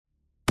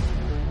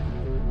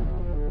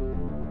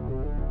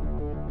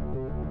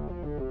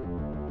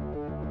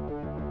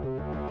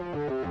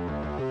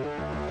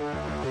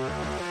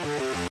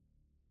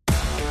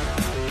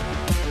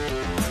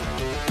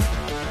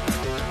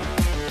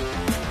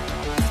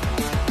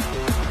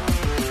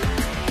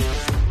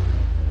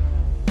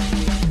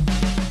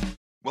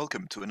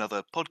welcome to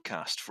another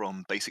podcast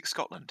from Basic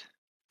Scotland.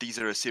 These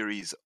are a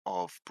series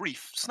of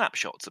brief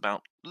snapshots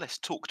about less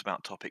talked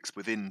about topics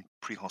within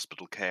pre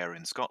hospital care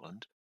in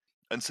Scotland,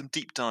 and some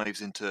deep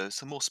dives into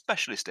some more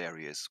specialist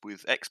areas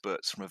with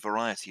experts from a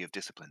variety of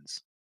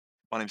disciplines.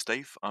 My name's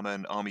Dave. I'm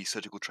an Army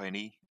surgical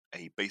trainee,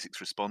 a basics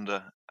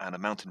responder, and a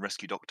mountain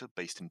rescue doctor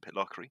based in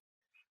Pitlochry.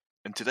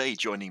 And today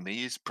joining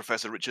me is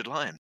Professor Richard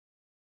Lyon.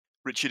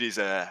 Richard is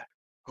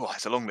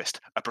it's a long list.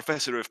 A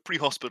professor of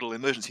pre-hospital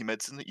emergency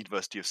medicine at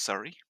University of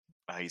Surrey.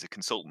 He's a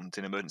consultant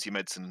in emergency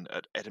medicine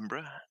at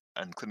Edinburgh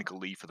and clinical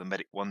lead for the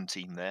Medic One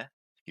team there.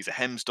 He's a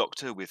HEMS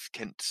doctor with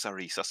Kent,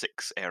 Surrey,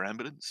 Sussex Air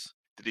Ambulance.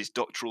 Did his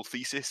doctoral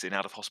thesis in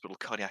out-of-hospital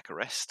cardiac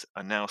arrest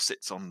and now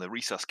sits on the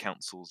Resus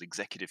Council's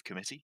executive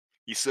committee.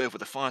 He served with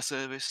the fire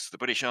service, the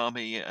British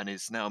Army, and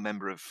is now a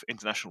member of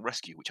International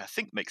Rescue, which I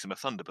think makes him a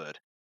Thunderbird.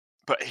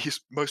 But he's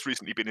most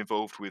recently been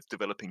involved with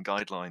developing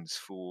guidelines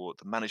for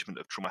the management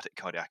of traumatic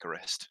cardiac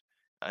arrest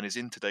and is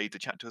in today to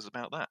chat to us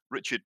about that.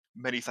 Richard,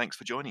 many thanks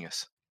for joining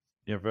us.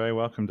 You're very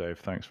welcome, Dave.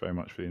 Thanks very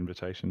much for the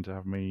invitation to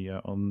have me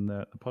on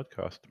the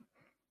podcast.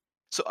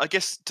 So I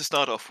guess to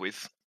start off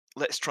with,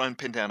 let's try and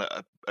pin down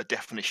a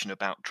definition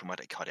about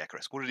traumatic cardiac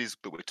arrest, what it is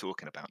that we're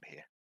talking about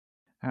here.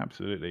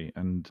 Absolutely.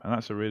 And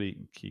that's a really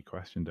key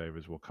question, Dave,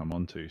 as we'll come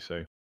on to.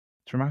 So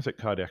traumatic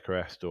cardiac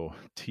arrest, or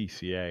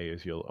TCA,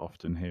 as you'll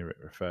often hear it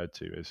referred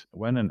to, is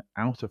when an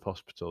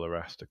out-of-hospital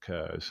arrest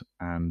occurs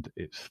and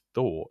it's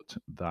thought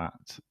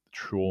that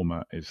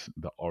trauma is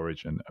the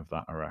origin of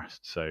that arrest.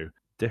 So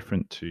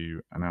different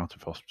to an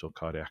out-of-hospital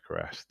cardiac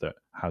arrest that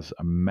has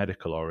a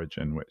medical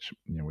origin, which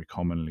we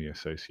commonly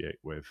associate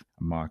with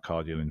a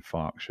myocardial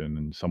infarction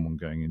and someone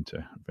going into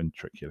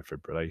ventricular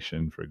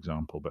fibrillation, for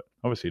example. But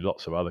obviously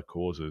lots of other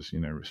causes,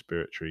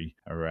 respiratory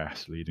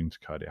arrest leading to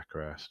cardiac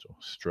arrest or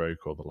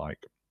stroke or the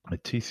like. A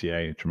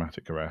TCA, a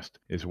traumatic arrest,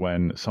 is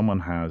when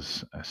someone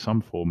has some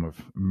form of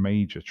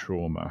major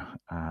trauma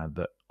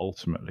that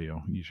ultimately,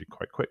 or usually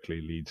quite quickly,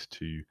 leads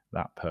to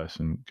that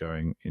person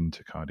going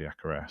into cardiac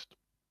arrest.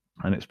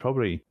 And it's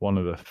probably one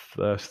of the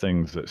first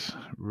things that's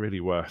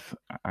really worth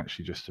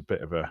actually just a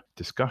bit of a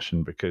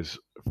discussion, because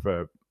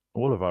for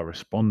all of our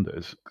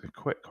responders, the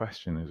quick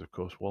question is, of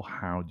course, well,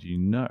 how do you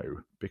know?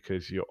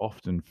 Because you're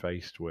often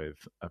faced with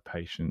a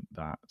patient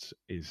that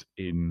is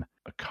in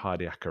a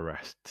cardiac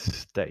arrest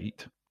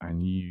state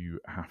and you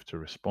have to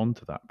respond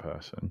to that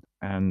person.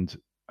 And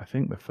I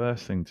think the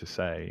first thing to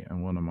say,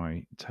 and one of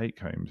my take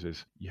homes,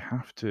 is you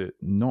have to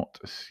not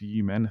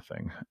assume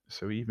anything.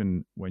 So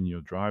even when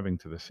you're driving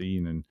to the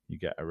scene and you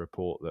get a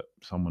report that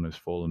someone has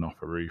fallen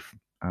off a roof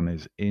and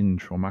is in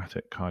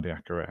traumatic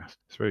cardiac arrest,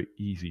 it's very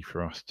easy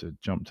for us to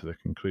jump to the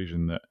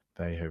conclusion that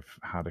they have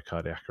had a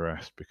cardiac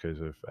arrest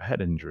because of a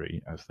head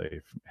injury as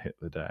they've hit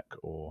the deck,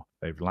 or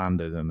they've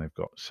landed and they've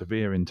got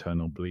severe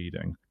internal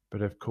bleeding.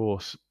 But of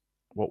course,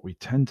 what we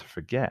tend to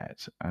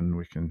forget, and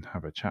we can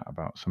have a chat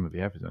about some of the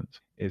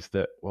evidence, is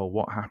that, well,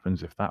 what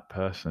happens if that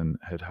person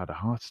had had a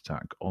heart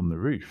attack on the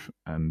roof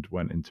and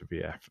went into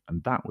VF,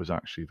 and that was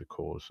actually the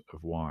cause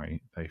of why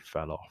they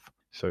fell off?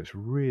 So it's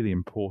really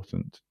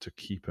important to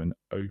keep an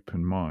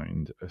open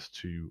mind as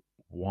to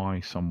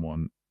why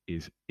someone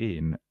is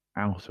in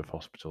out of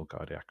hospital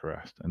cardiac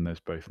arrest, and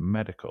there's both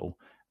medical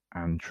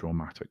and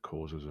traumatic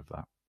causes of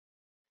that.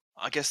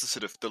 I guess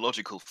the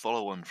logical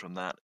follow-on from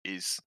that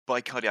is,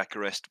 by cardiac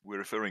arrest, we're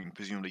referring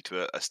presumably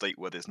to a state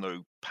where there's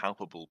no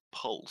palpable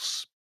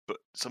pulse, but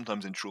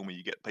sometimes in trauma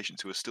you get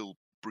patients who are still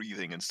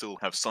breathing and still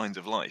have signs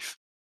of life,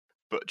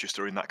 but just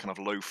are in that kind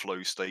of low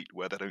flow state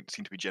where they don't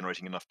seem to be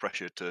generating enough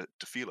pressure to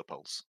feel a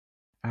pulse.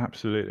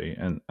 Absolutely.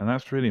 And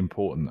that's really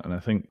important. And I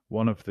think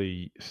one of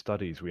the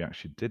studies we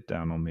actually did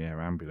down on the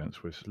air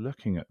ambulance was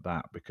looking at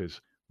that, because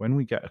when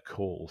we get a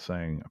call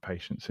saying a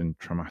patient's in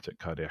traumatic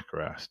cardiac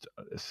arrest,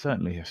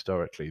 certainly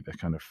historically, the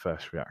kind of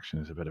first reaction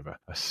is a bit of a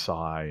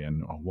sigh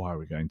and, oh, why are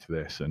we going to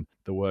this? And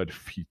the word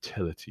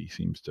futility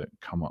seems to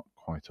come up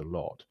quite a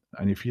lot.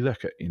 And if you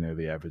look at,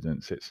 the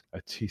evidence, it's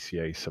a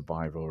TCA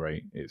survival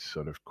rate. It's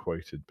sort of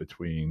quoted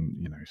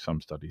between,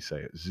 some studies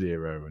say it's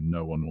 0 and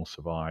no one will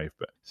survive,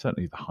 but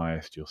certainly the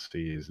highest you'll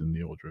see is in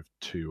the order of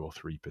 2 or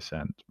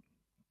 3%.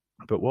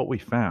 But what we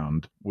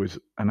found was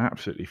an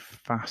absolutely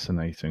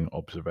fascinating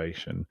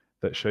observation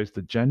that shows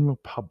the general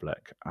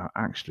public are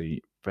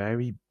actually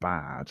very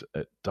bad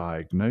at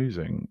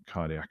diagnosing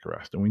cardiac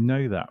arrest. And we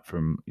know that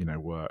from,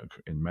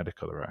 work in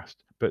medical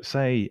arrest. But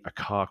say a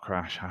car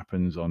crash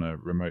happens on a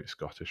remote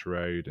Scottish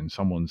road and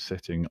someone's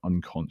sitting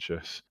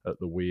unconscious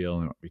at the wheel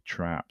and might be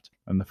trapped,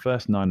 and the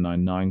first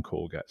 999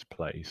 call gets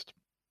placed.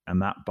 And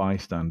that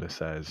bystander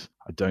says,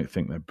 I don't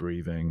think they're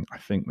breathing. I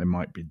think they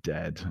might be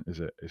dead,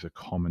 is a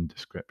common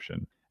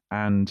description.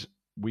 And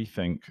we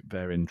think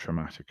they're in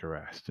traumatic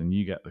arrest. And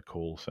you get the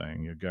call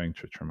saying you're going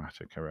to a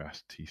traumatic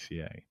arrest,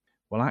 TCA.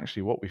 Well,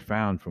 actually, what we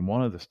found from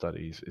one of the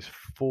studies is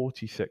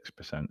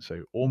 46%,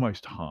 so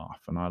almost half,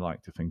 and I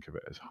like to think of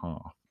it as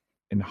half.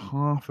 In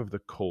half of the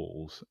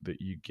calls that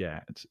you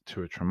get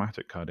to a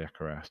traumatic cardiac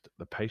arrest,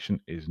 the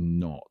patient is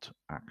not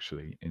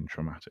actually in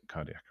traumatic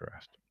cardiac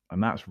arrest.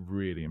 And that's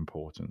really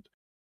important.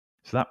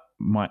 So that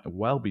might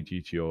well be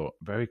due to your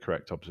very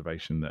correct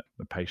observation that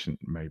the patient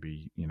may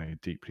be,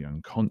 deeply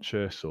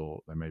unconscious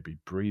or they may be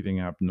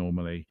breathing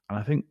abnormally. And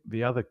I think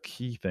the other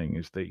key thing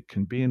is they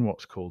can be in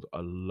what's called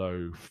a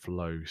low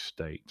flow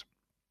state.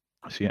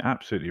 So you're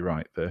absolutely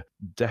right. The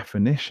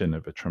definition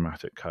of a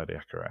traumatic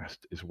cardiac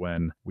arrest is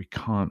when we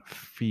can't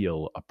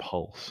feel a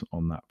pulse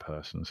on that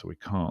person. So we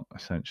can't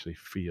essentially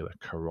feel a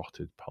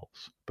carotid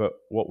pulse. But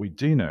what we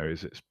do know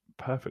is it's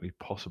perfectly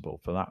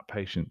possible for that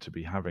patient to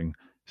be having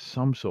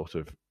some sort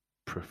of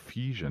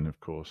perfusion, of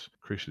course,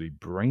 crucially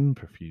brain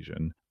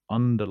perfusion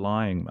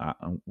underlying that,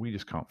 and we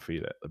just can't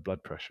feel it. The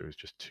blood pressure is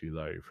just too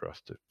low for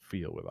us to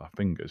feel with our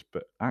fingers.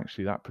 But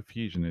actually, that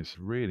perfusion is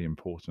really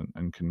important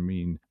and can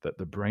mean that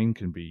the brain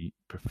can be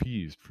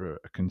perfused for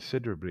a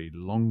considerably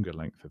longer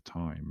length of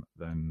time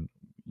than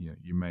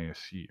you may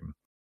assume.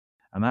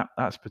 And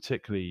that's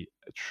particularly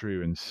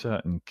true in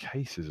certain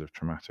cases of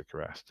traumatic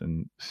arrest,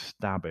 and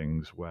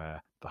stabbings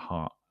where the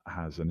heart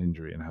has an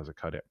injury and has a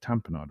cardiac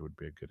tamponade would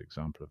be a good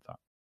example of that.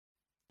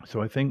 So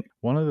I think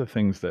one of the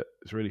things that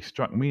has really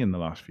struck me in the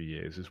last few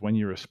years is when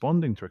you're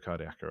responding to a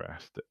cardiac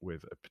arrest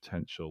with a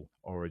potential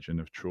origin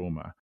of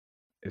trauma,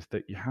 is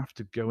that you have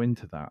to go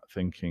into that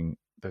thinking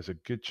there's a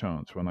good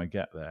chance when I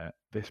get there,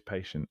 this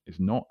patient is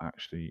not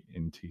actually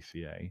in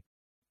TCA.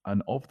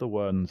 And of the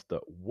ones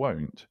that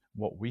won't,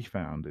 what we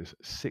found is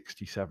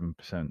 67%,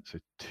 so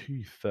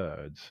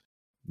two-thirds,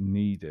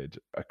 needed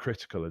a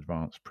critical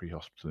advanced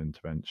pre-hospital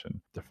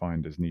intervention,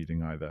 defined as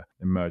needing either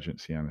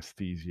emergency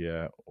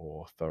anesthesia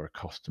or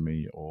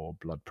thoracostomy or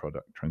blood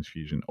product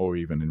transfusion, or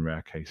even in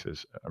rare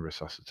cases, a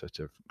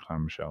resuscitative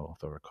clamshell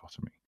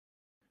thoracotomy.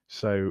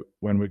 So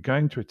when we're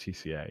going to a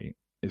TCA,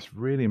 it's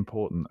really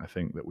important, I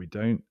think, that we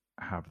don't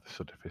have the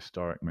sort of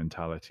historic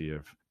mentality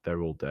of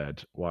they're all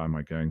dead. Why am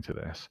I going to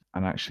this?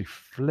 And actually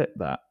flip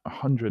that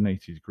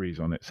 180 degrees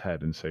on its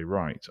head and say,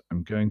 right,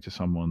 I'm going to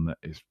someone that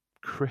is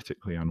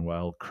critically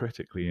unwell,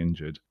 critically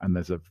injured, and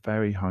there's a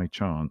very high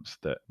chance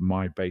that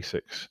my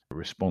basics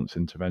response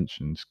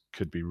interventions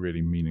could be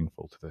really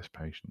meaningful to this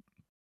patient.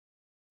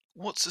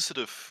 What's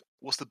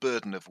the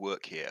burden of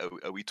work here?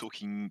 Are we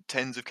talking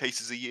tens of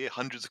cases a year,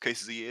 hundreds of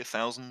cases a year,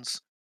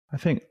 thousands? I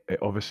think it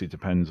obviously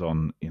depends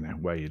on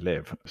where you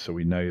live. So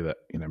we know that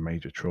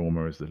major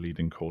trauma is the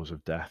leading cause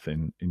of death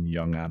in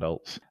young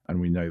adults,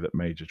 and we know that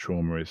major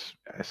trauma is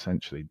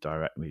essentially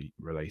directly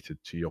related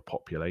to your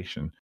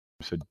population.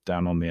 So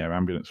down on the air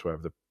ambulance, where I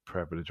have the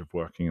privilege of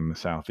working in the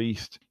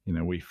southeast,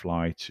 we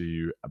fly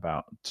to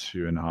about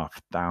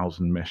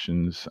 2,500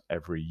 missions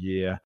every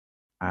year,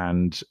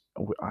 and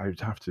I would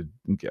have to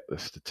get the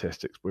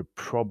statistics. We're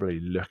probably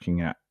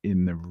looking at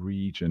in the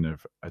region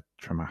of a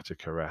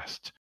traumatic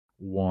arrest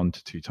 1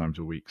 to 2 times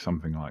a week,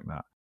 something like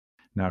that.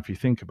 Now, if you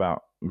think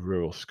about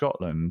rural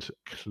Scotland,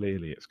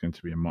 clearly it's going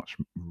to be a much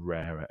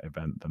rarer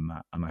event than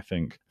that. And I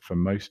think for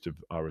most of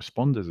our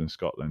responders in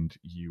Scotland,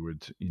 you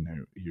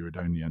would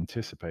only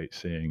anticipate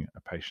seeing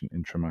a patient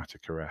in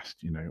traumatic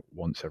arrest,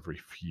 once every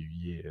few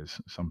years,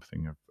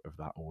 something of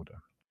that order.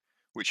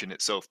 Which in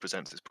itself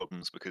presents its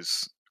problems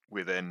because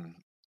we're then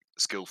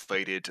skill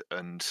faded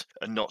and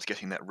not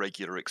getting that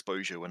regular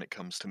exposure when it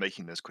comes to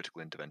making those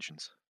critical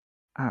interventions.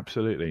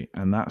 Absolutely.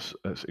 And that's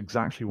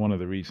exactly one of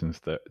the reasons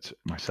that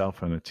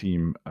myself and a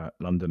team at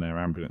London Air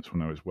Ambulance,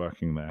 when I was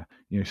working there,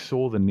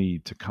 saw the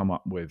need to come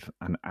up with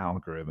an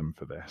algorithm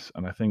for this.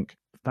 And I think,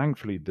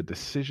 thankfully, the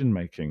decision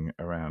making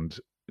around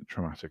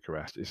traumatic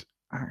arrest is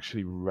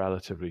actually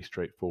relatively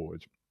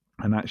straightforward.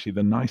 And actually,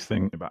 the nice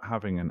thing about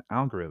having an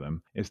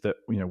algorithm is that,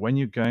 when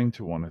you're going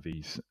to one of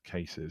these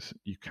cases,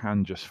 you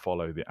can just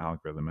follow the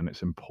algorithm, and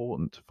it's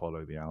important to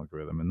follow the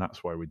algorithm. And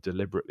that's why we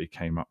deliberately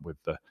came up with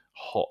the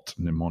hot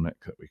mnemonic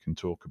that we can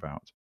talk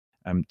about,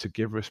 to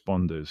give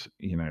responders,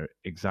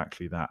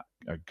 exactly that,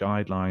 a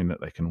guideline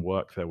that they can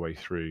work their way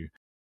through.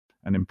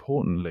 And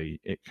importantly,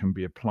 it can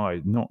be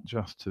applied not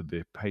just to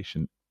the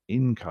patient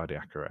in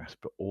cardiac arrest,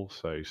 but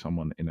also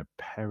someone in a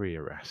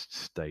peri-arrest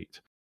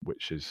state,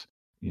 which is,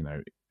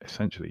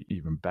 essentially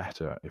even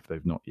better if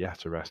they've not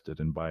yet arrested.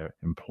 And by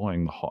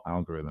employing the hot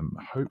algorithm,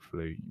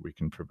 hopefully we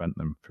can prevent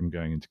them from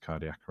going into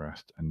cardiac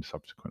arrest and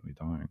subsequently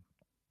dying.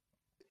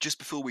 Just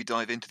before we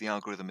dive into the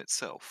algorithm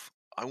itself,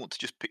 I want to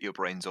just pick your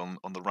brains on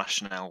the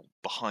rationale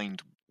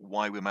behind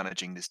why we're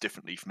managing this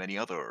differently from any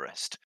other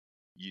arrest.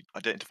 You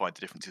identified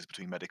the differences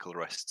between medical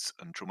arrests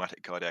and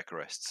traumatic cardiac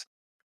arrests,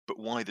 but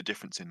why the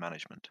difference in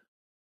management?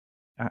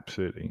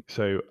 Absolutely.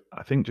 So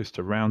I think just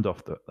to round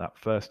off that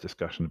first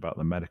discussion about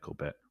the medical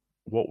bit,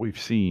 what we've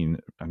seen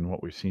and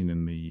what we've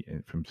seen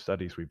from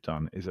studies we've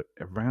done is that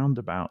around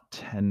about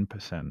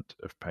 10%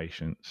 of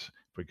patients,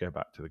 if we go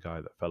back to the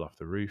guy that fell off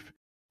the roof,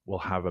 will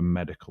have a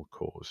medical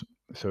cause.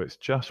 So it's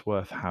just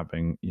worth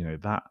having,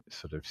 that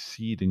sort of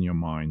seed in your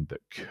mind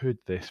that could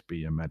this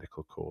be a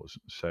medical cause?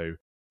 So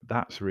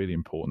that's really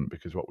important,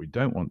 because what we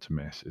don't want to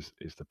miss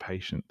is the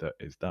patient that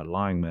is there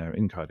lying there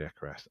in cardiac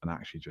arrest and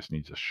actually just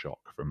needs a shock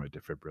from a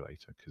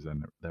defibrillator, because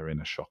then they're in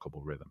a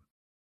shockable rhythm.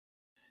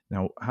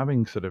 Now,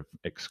 having sort of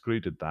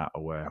excluded that,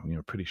 or where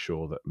pretty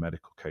sure that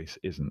medical case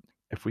isn't,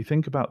 If we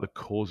think about the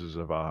causes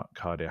of our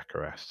cardiac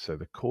arrest, so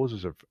the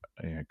causes of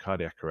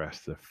cardiac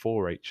arrest, the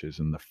four H's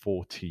and the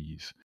four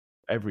T's.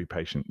 Every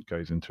patient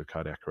goes into a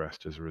cardiac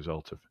arrest as a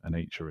result of an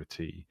H or a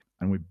T.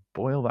 And we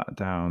boil that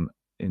down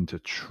into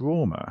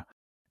trauma,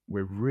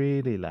 we're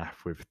really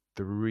left with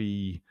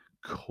three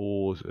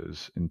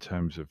causes in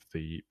terms of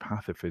the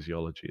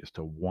pathophysiology as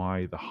to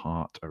why the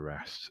heart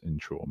arrests in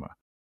trauma.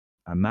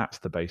 And that's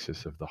the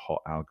basis of the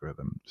HOT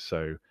algorithm.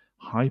 So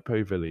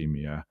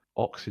hypovolemia,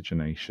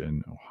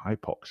 oxygenation or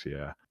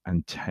hypoxia,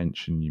 and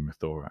tension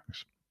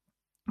pneumothorax.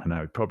 And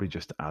I would probably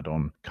just add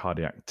on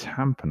cardiac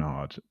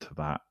tamponade to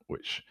that,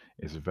 which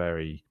is a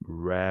very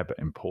rare but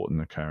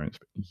important occurrence,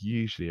 but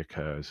usually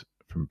occurs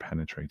from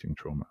penetrating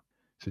trauma.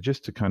 So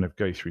just to kind of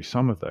go through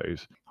some of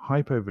those,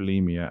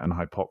 hypovolemia and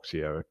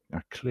hypoxia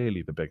are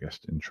clearly the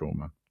biggest in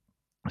trauma.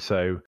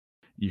 So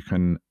you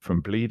can,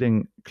 from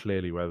bleeding,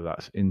 clearly whether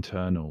that's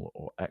internal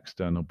or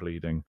external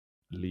bleeding,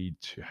 lead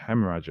to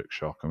hemorrhagic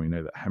shock. And we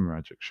know that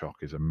hemorrhagic shock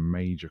is a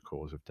major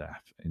cause of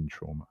death in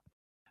trauma.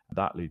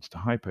 That leads to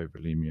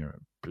hypovolemia,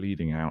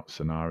 bleeding out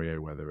scenario,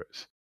 whether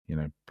it's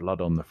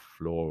blood on the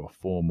floor or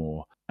four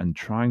more, and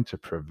trying to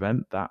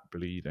prevent that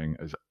bleeding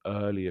as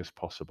early as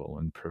possible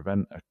and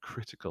prevent a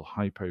critical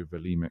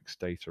hypovolemic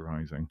state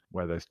arising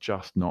where there's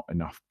just not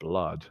enough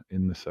blood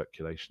in the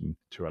circulation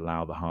to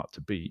allow the heart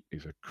to beat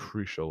is a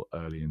crucial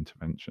early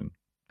intervention.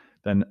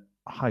 Then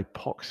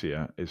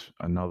hypoxia is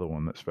another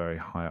one that's very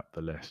high up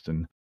the list,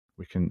 and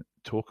we can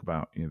talk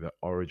about the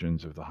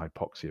origins of the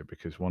hypoxia,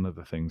 because one of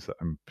the things that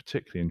I'm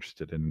particularly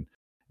interested in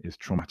is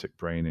traumatic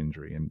brain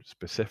injury, and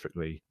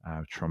specifically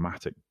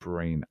traumatic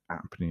brain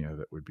apnea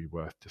that would be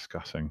worth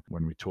discussing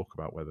when we talk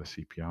about whether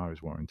CPR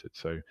is warranted.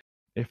 So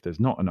if there's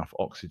not enough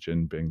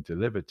oxygen being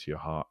delivered to your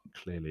heart,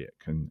 clearly it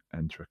can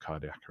enter a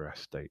cardiac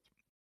arrest state.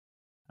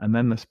 And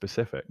then the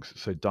specifics.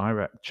 So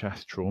direct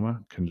chest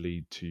trauma can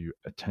lead to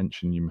a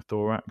tension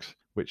pneumothorax,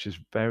 which is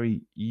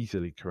very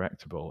easily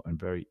correctable and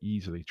very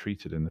easily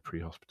treated in the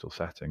pre-hospital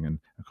setting. And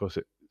of course,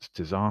 it's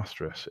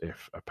disastrous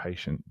if a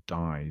patient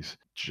dies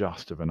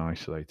just of an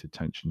isolated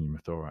tension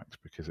pneumothorax,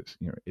 because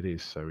it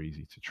is so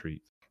easy to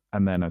treat.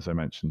 And then, as I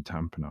mentioned,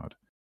 tamponade.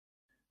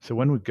 So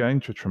when we're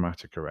going to a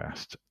traumatic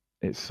arrest,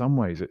 in some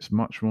ways it's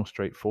much more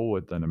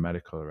straightforward than a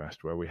medical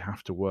arrest, where we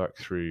have to work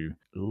through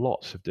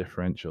lots of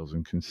differentials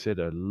and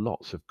consider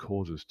lots of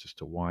causes as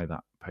to why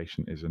that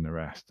patient is in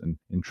arrest. And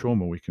in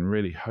trauma, we can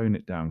really hone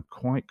it down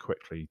quite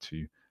quickly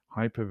to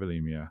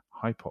hypovolemia,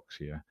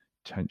 hypoxia,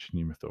 tension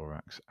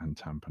pneumothorax, and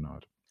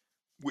tamponade.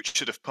 Which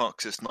sort of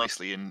parks us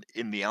nicely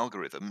in the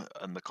algorithm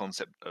and the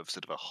concept of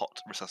sort of a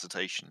hot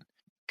resuscitation.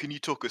 Can you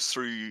talk us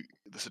through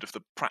the sort of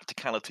the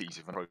practicalities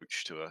of an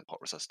approach to a hot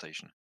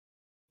resuscitation?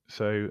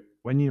 So,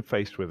 when you're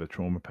faced with a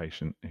trauma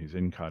patient who's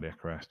in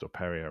cardiac arrest or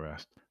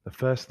peri-arrest, the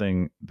first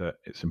thing that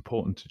it's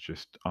important to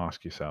just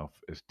ask yourself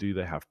is, do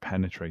they have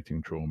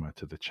penetrating trauma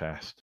to the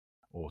chest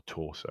or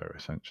torso,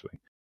 essentially?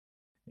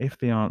 If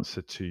the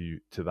answer to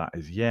that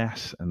is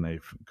yes, and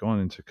they've gone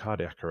into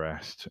cardiac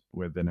arrest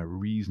within a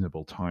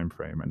reasonable time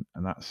frame,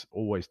 and that's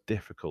always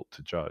difficult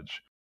to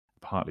judge,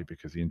 partly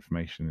because the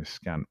information is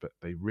scant, but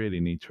they really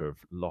need to have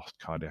lost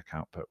cardiac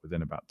output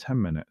within about 10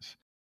 minutes,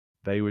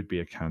 they would be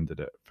a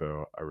candidate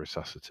for a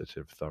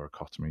resuscitative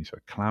thoracotomy, so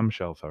a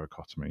clamshell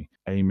thoracotomy,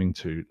 aiming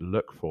to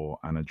look for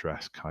and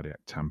address cardiac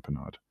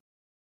tamponade.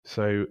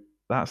 So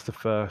that's the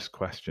first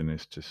question,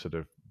 is to sort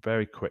of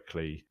very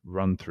quickly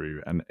run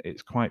through, and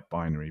it's quite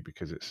binary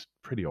because it's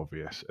pretty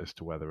obvious as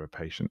to whether a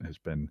patient has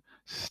been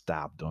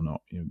stabbed or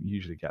not. You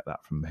usually get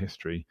that from the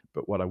history.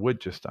 But what I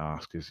would just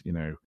ask is,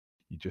 you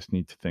just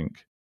need to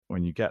think,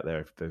 when you get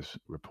there, if there's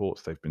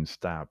reports they've been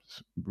stabbed,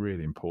 it's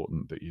really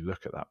important that you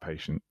look at that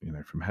patient,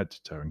 from head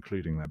to toe,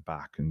 including their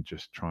back, and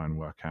just try and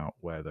work out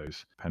where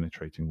those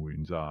penetrating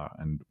wounds are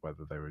and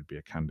whether they would be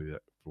a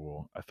candidate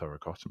for a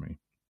thoracotomy.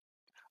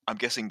 I'm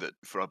guessing that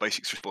for our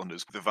basics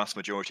responders, the vast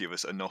majority of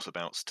us are not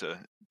about to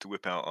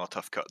whip out our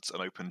tough cuts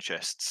and open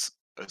chests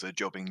as a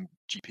jobbing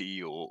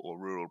GP or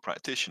rural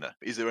practitioner.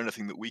 Is there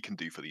anything that we can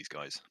do for these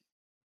guys?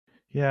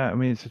 Yeah, I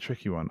mean, it's a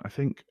tricky one. I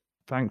think,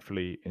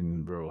 thankfully,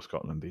 in rural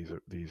Scotland,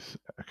 these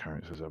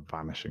occurrences are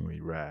vanishingly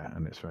rare,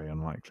 and it's very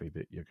unlikely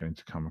that you're going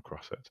to come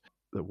across it.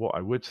 That what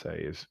I would say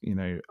is,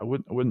 I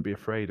wouldn't be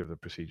afraid of the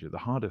procedure. The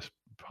hardest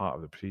part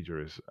of the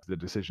procedure is the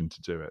decision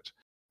to do it.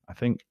 I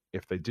think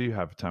if they do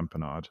have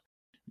tamponade,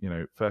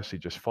 firstly,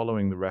 just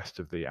following the rest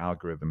of the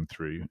algorithm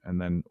through,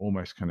 and then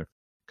almost kind of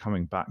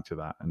coming back to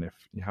that. And if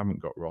you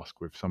haven't got ROSC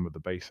with some of the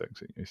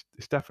basics,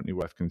 it's definitely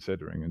worth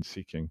considering and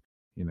seeking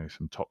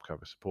some top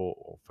cover support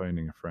or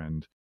phoning a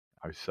friend.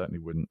 I certainly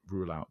wouldn't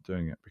rule out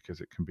doing it,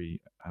 because it can be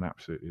an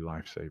absolutely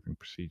life-saving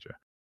procedure.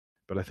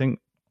 But I think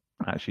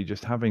actually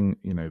just having,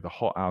 the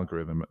hot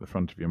algorithm at the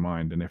front of your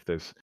mind, and if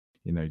there's,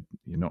 you're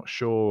not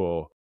sure,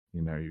 or,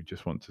 you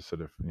just want to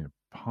sort of,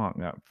 park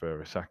that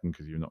for a second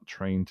because you're not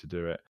trained to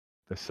do it,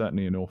 there's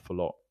certainly an awful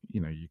lot,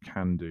 you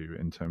can do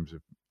in terms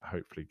of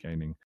hopefully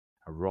gaining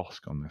a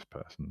ROSC on this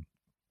person.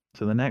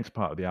 So the next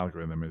part of the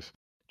algorithm is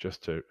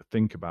just to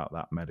think about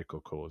that medical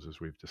cause as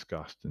we've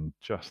discussed, and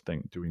just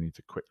think, do we need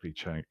to quickly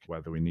check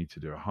whether we need to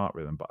do a heart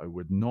rhythm? But I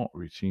would not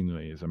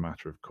routinely, as a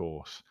matter of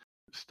course,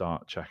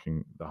 start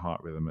checking the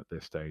heart rhythm at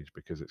this stage,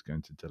 because it's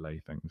going to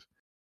delay things.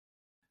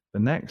 The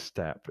next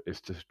step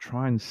is to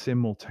try and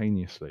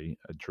simultaneously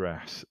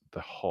address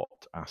the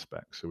hot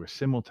aspects. So we're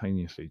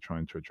simultaneously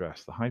trying to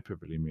address the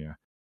hypovolemia,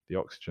 the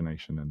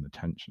oxygenation, and the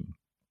tension.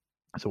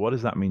 So what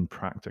does that mean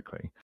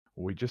practically?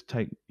 Well, we just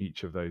take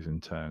each of those in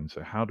turn.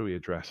 So how do we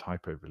address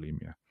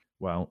hypovolemia?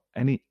 Well,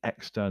 any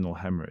external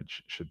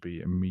hemorrhage should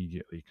be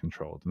immediately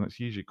controlled. And that's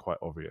usually quite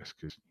obvious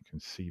because you can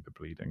see the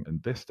bleeding.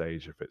 And this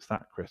stage, if it's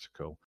that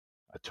critical,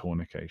 a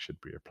tourniquet should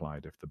be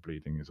applied if the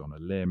bleeding is on a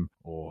limb,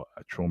 or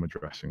a trauma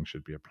dressing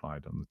should be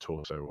applied on the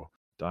torso, or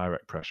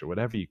direct pressure,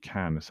 whatever you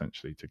can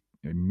essentially to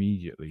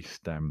immediately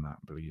stem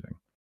that bleeding.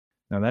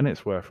 Now, then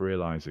it's worth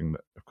realizing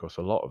that, of course,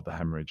 a lot of the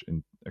hemorrhage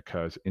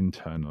occurs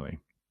internally.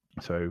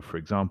 So, for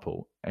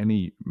example,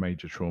 any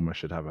major trauma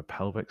should have a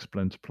pelvic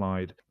splint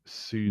applied as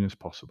soon as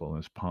possible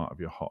as part of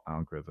your HOT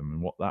algorithm.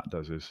 And what that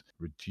does is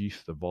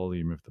reduce the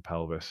volume of the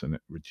pelvis, and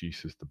it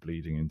reduces the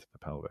bleeding into the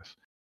pelvis.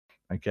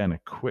 Again, a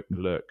quick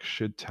look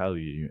should tell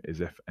you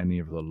is if any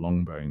of the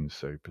long bones,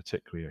 so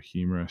particularly a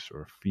humerus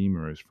or a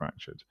femur, is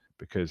fractured,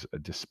 because a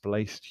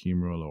displaced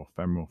humeral or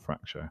femoral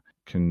fracture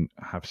can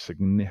have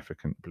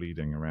significant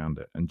bleeding around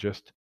it. And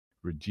just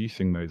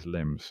reducing those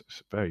limbs,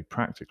 very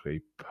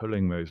practically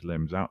pulling those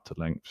limbs out to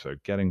length, so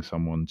getting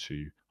someone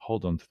to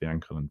hold onto the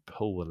ankle and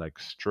pull the leg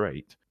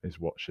straight,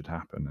 is what should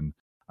happen. And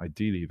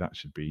ideally, that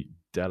should be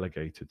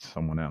delegated to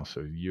someone else.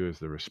 So you, as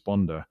the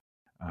responder,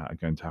 are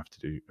going to have to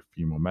do a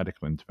few more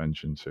medical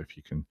interventions. So if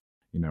you can,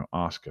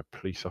 ask a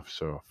police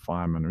officer or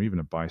fireman or even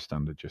a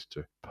bystander just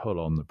to pull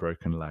on the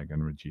broken leg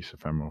and reduce a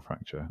femoral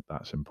fracture,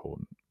 that's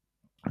important.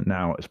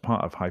 Now, as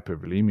part of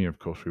hypovolemia, of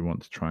course, we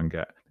want to try and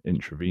get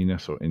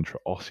intravenous or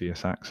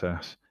intraosseous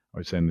access. I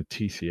would say in the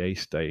TCA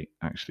state,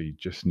 actually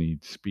just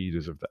need speed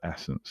as of the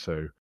essence.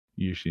 So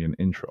usually an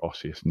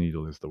intraosseous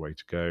needle is the way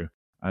to go.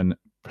 And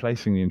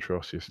placing the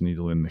intraosseous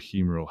needle in the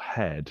humeral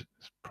head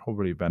is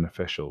probably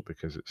beneficial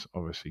because it's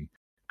obviously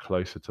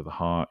closer to the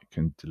heart. It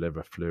can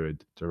deliver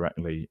fluid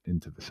directly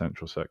into the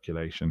central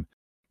circulation.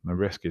 The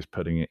risk is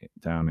putting it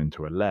down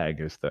into a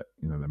leg is that,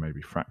 there may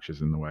be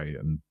fractures in the way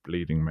and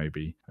bleeding may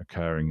be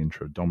occurring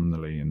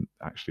intra-abdominally, and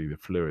actually the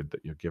fluid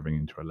that you're giving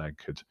into a leg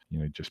could,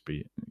 just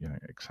be,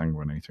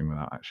 exsanguinating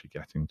without actually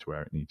getting to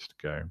where it needs to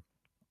go.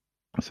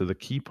 So the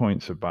key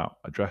points about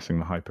addressing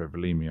the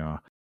hypovolemia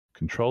are: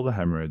 control the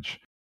hemorrhage,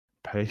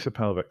 place a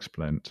pelvic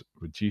splint,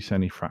 reduce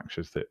any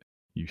fractures that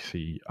you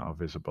see are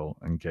visible,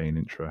 and gain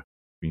intravenous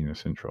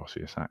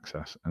intraosseous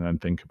access, and then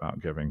think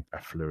about giving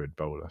a fluid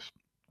bolus.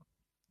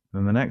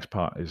 Then the next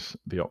part is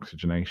the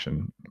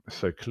oxygenation.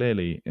 So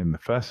clearly, in the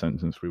first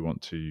sentence, we want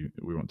to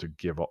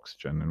give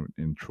oxygen, and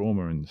in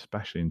trauma, and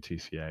especially in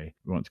TCA,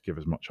 we want to give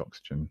as much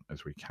oxygen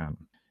as we can.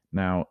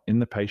 Now, in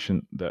the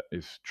patient that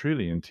is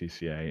truly in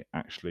TCA,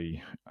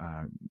 actually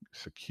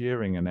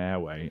securing an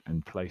airway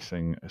and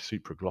placing a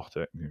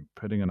supraglottic,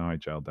 putting an eye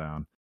gel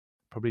down,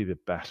 probably the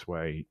best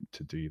way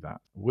to do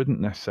that. Wouldn't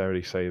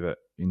necessarily say that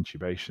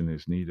intubation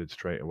is needed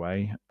straight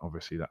away.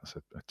 Obviously, that's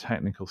a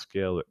technical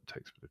skill. It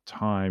takes a bit of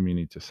time. You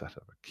need to set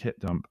up a kit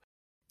dump.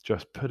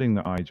 Just putting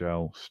the eye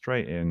gel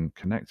straight in,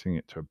 connecting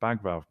it to a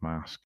bag valve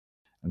mask,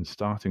 and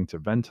starting to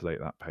ventilate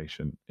that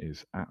patient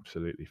is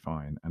absolutely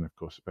fine. And of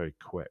course, very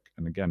quick.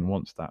 And again,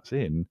 once that's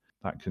in,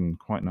 that can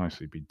quite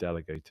nicely be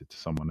delegated to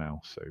someone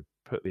else. So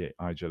put the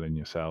eye gel in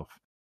yourself,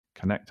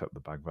 connect up the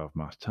bag valve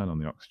mask, turn on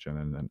the oxygen,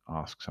 and then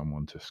ask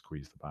someone to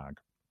squeeze the bag.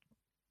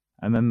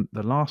 And then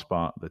the last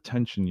part, the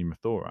tension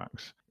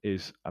pneumothorax,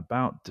 is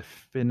about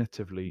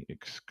definitively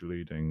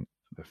excluding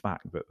the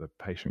fact that the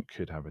patient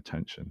could have a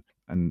tension.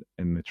 And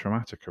in the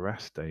traumatic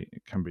arrest state,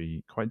 it can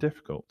be quite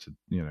difficult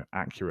to,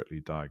 accurately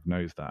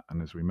diagnose that.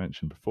 And as we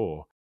mentioned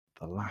before,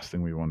 the last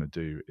thing we want to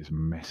do is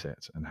miss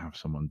it and have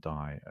someone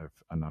die of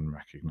an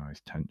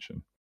unrecognized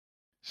tension.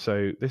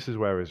 So this is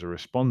where, as a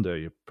responder,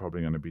 you're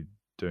probably going to be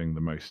doing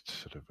the most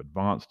sort of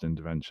advanced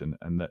intervention,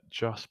 and that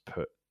just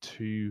put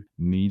 2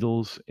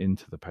 needles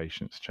into the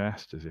patient's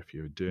chest, as if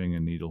you're doing a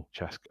needle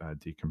chest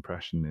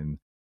decompression in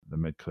the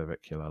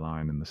midclavicular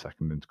line in the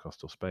second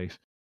intercostal space.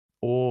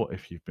 Or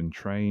if you've been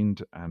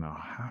trained and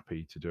are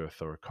happy to do a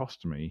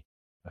thoracostomy,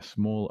 a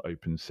small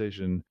open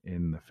incision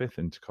in the fifth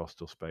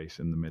intercostal space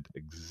in the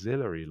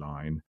mid-axillary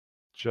line,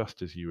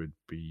 just as you would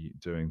be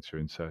doing to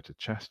insert a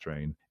chest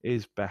drain,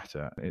 is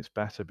better. It's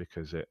better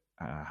because it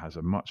has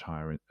a much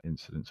higher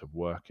incidence of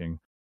working.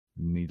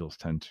 Needles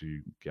tend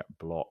to get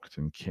blocked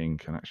and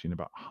kink, and actually in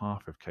about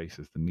half of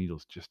cases, the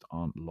needles just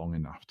aren't long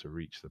enough to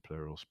reach the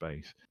pleural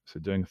space. So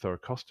doing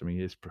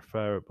thoracostomy is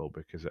preferable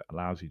because it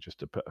allows you just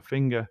to put a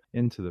finger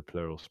into the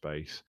pleural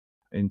space,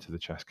 into the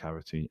chest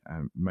cavity,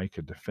 and make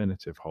a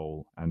definitive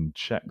hole and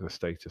check the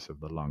status of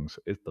the lungs.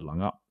 Is the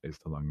lung up? Is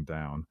the lung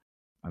down?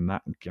 And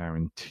that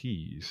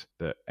guarantees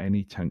that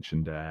any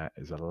tensioned air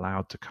is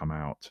allowed to come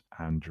out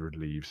and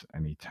relieves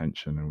any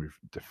tension. And we've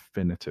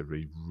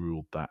definitively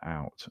ruled that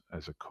out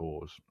as a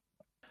cause.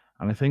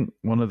 And I think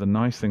one of the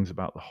nice things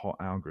about the HOT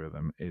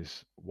algorithm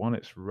is one,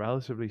 it's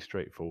relatively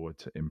straightforward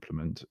to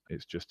implement.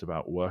 It's just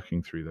about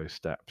working through those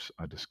steps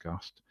I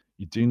discussed.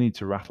 You do need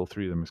to rattle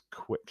through them as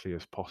quickly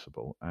as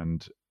possible.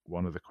 And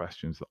one of the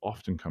questions that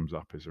often comes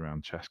up is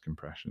around chest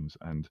compressions.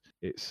 And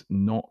it's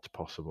not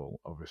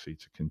possible, obviously,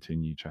 to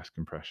continue chest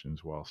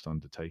compressions whilst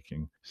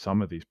undertaking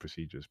some of these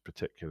procedures,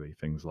 particularly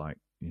things like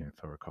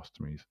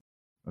thoracostomies,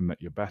 and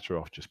that you're better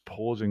off just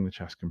pausing the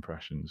chest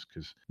compressions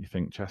because you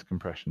think chest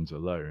compressions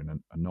alone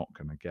are not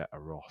going to get a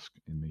ROSC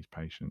in these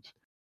patients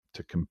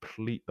to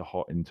complete the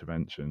HOT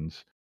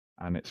interventions.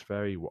 And it's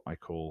very, what I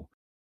call,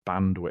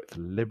 bandwidth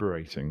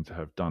liberating to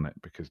have done it,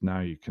 because now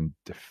you can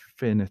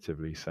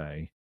definitively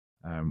say,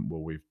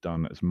 well, we've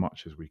done as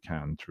much as we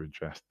can to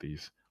address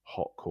these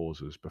HOT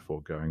causes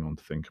before going on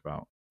to think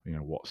about,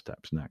 what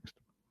steps next.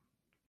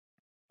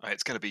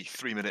 It's going to be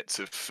 3 minutes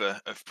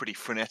of pretty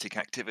frenetic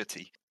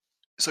activity.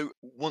 So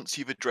once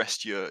you've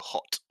addressed your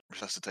hot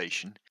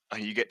resuscitation,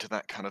 and you get to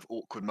that kind of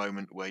awkward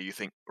moment where you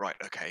think, right,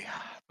 okay,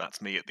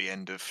 that's me at the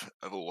end of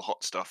all the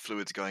hot stuff,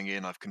 fluids going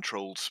in, I've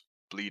controlled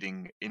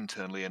bleeding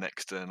internally and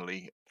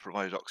externally,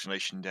 provided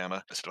oxygenation down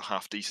a sort of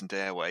half decent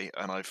airway,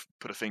 and I've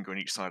put a finger on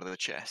each side of the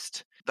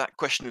chest. That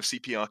question of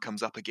CPR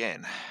comes up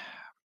again.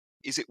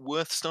 Is it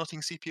worth starting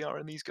CPR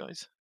in these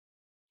guys?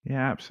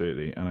 Yeah,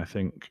 absolutely. And I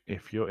think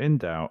if you're in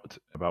doubt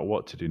about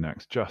what to do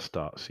next, just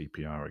start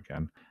CPR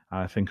again. And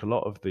I think a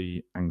lot of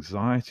the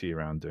anxiety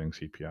around doing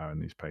CPR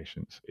in these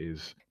patients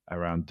is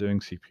around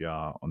doing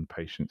CPR on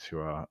patients who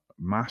are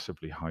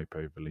massively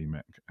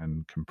hypovolemic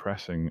and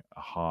compressing a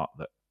heart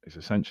that is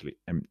essentially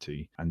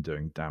empty and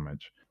doing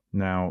damage.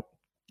 Now,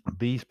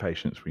 these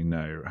patients we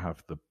know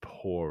have the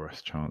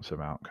poorest chance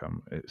of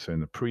outcome. So in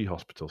the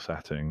pre-hospital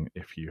setting,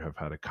 if you have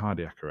had a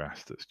cardiac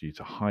arrest that's due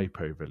to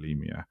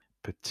hypovolemia,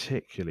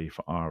 particularly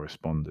for our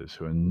responders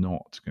who are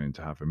not going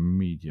to have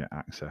immediate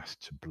access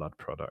to blood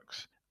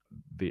products,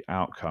 the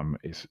outcome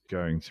is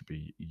going to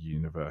be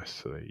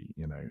universally,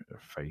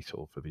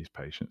 fatal for these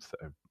patients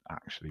that have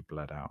actually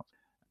bled out.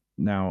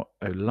 Now,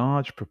 a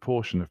large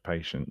proportion of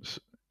patients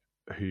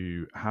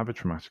who have a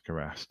traumatic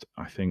arrest,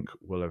 I think,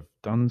 will have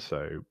done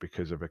so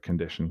because of a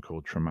condition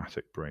called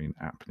traumatic brain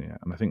apnea.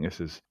 And I think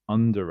this is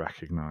under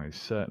recognized,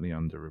 certainly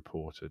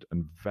underreported,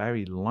 and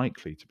very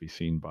likely to be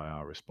seen by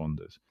our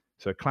responders.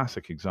 So, a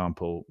classic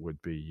example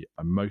would be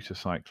a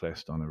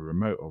motorcyclist on a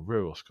remote or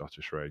rural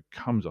Scottish road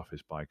comes off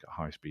his bike at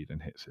high speed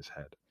and hits his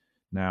head.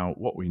 Now,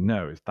 what we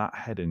know is that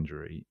head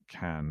injury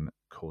can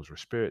cause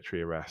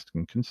respiratory arrest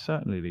and can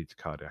certainly lead to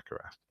cardiac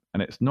arrest.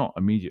 And it's not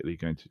immediately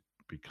going to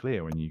be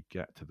clear when you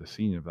get to the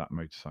scene of that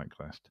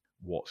motorcyclist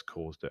what's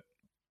caused it.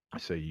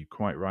 So you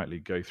quite rightly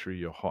go through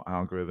your HOT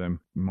algorithm.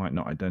 You might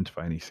not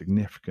identify any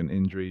significant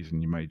injuries,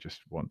 and you may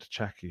just want to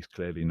check he's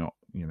clearly not,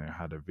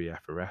 had a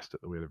VF arrest at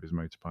the wheel of his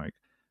motorbike.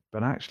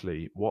 But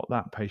actually, what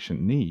that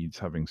patient needs,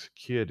 having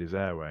secured his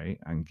airway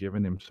and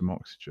given him some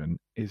oxygen,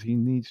 is he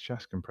needs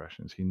chest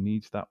compressions. He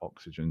needs that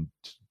oxygen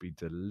to be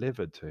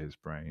delivered to his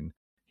brain.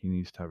 He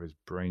needs to have his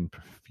brain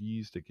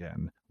perfused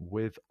again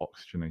with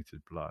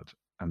oxygenated blood,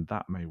 and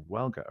that may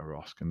well get a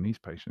ROSC. And these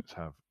patients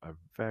have a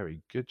very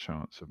good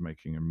chance of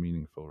making a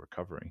meaningful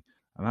recovery.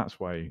 And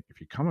that's why,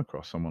 if you come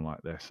across someone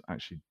like this,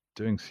 actually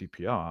doing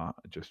CPR,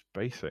 just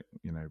basic,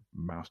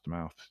 mouth to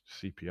mouth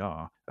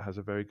CPR, has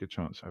a very good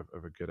chance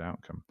of a good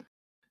outcome.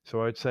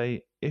 So I'd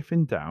say, if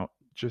in doubt,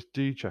 just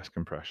do chest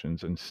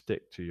compressions and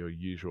stick to your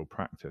usual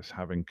practice,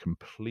 having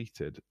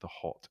completed the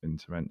HOT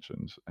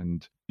interventions,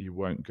 and you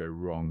won't go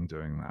wrong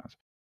doing that.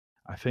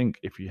 I think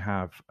if you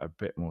have a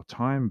bit more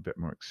time, a bit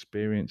more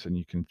experience, and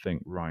you can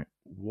think, right,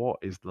 what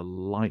is the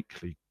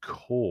likely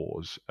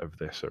cause of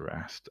this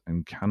arrest?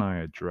 And can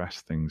I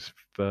address things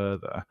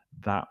further?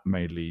 That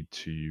may lead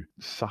to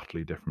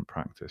subtly different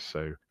practice.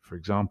 So, for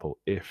example,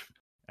 if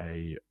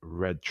a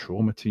red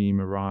trauma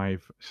team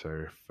arrive,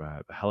 so if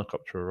the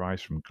helicopter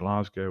arrives from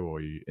Glasgow,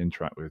 or you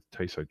interact with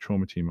Taso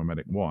Trauma Team or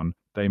Medic One,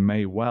 they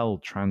may well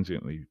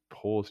transiently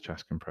pause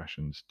chest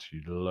compressions to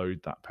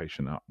load that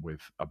patient up with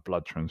a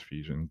blood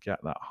transfusion, get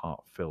that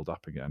heart filled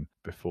up again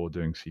before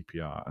doing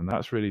CPR. And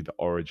that's really the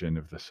origin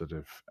of the sort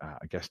of,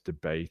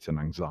 debate and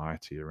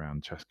anxiety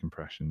around chest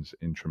compressions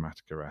in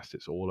traumatic arrest.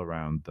 It's all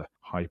around the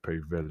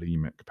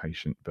hypovolemic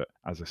patient. But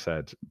as I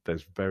said,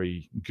 there's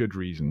very good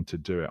reason to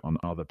do it on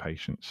other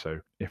patients. So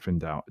if in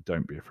doubt,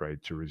 don't be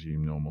afraid to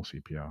resume normal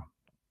CPR.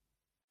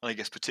 I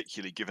guess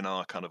particularly given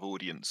our kind of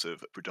audience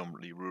of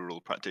predominantly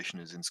rural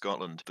practitioners in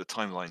Scotland, the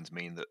timelines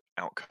mean that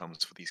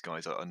outcomes for these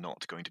guys are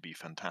not going to be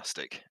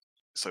fantastic.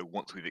 So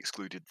once we've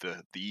excluded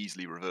the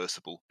easily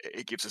reversible,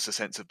 it gives us a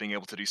sense of being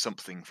able to do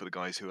something for the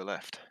guys who are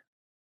left.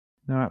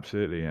 No,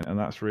 absolutely. And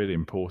that's really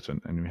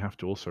important. And we have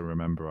to also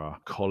remember our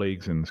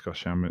colleagues in the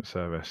Scottish Ambulance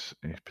Service,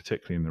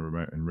 particularly in the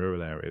remote and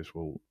rural areas,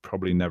 will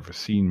probably never have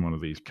seen one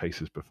of these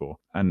cases before.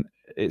 And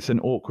it's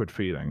an awkward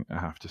feeling, I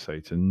have to say,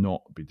 to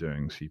not be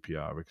doing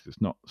CPR, because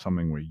it's not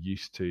something we're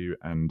used to.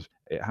 And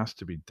it has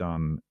to be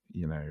done,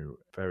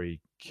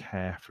 very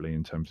carefully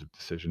in terms of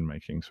decision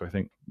making. So I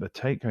think the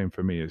take home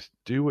for me is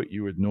do what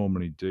you would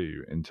normally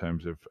do in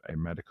terms of a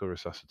medical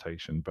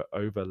resuscitation, but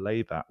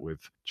overlay that with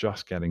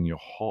just getting your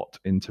hot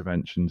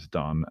interventions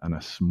done, and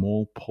a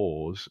small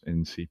pause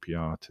in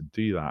CPR to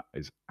do that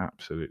is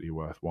absolutely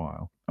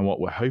worthwhile. And what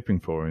we're hoping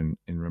for in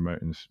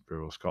remote and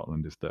rural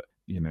Scotland is that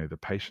the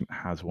patient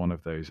has one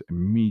of those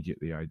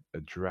immediately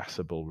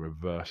addressable,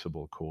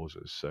 reversible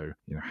causes. So,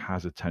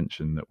 has a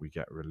tension that we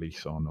get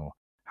release on, or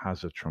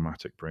has a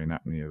traumatic brain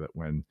apnea that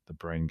when the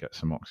brain gets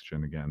some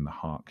oxygen again, the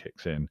heart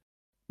kicks in.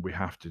 We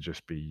have to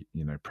just be,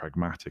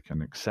 pragmatic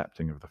and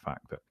accepting of the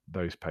fact that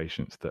those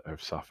patients that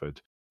have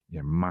suffered,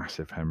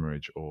 massive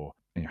hemorrhage, or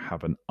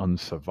have an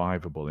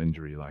unsurvivable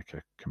injury like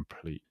a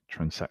complete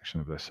transection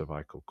of their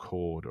cervical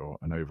cord, or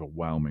an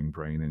overwhelming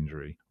brain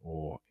injury,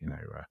 or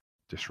a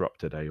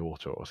disrupted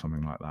aorta or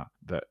something like that,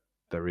 that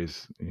there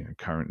is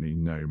currently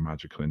no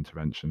magical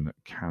intervention that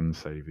can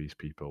save these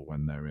people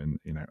when they're in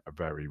a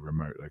very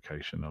remote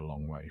location, a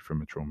long way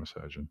from a trauma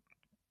surgeon.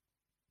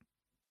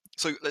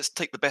 So let's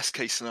take the best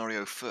case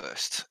scenario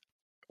first.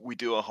 We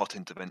do our hot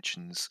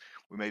interventions,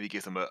 we maybe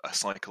give them a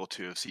cycle or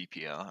two of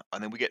CPR,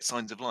 and then we get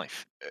signs of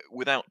life.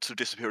 Without sort of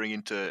disappearing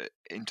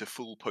into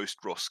full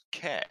post-ROS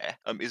care,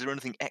 is there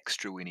anything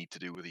extra we need to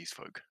do with these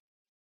folk?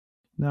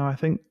 No, I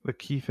think the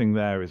key thing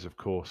there is, of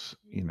course,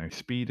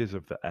 speed is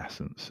of the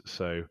essence.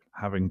 So,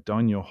 having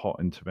done your hot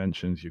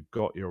interventions, you've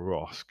got your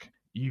ROSC,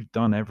 you've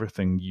done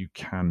everything you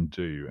can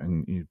do,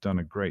 and you've done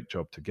a great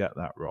job to get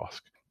that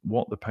ROSC.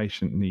 What the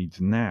patient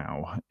needs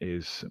now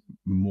is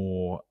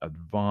more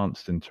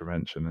advanced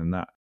intervention, and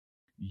that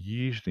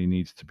usually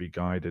needs to be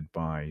guided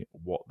by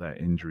what their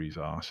injuries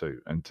are. So,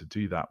 and to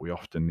do that, we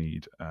often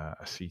need a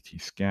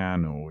CT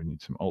scan, or we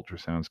need some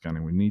ultrasound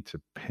scanning. We need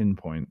to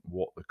pinpoint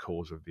what the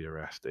cause of the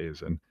arrest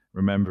is. And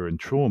remember, in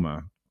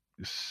trauma,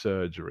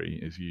 surgery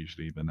is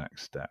usually the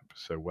next step.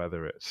 So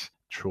whether it's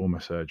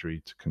trauma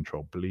surgery to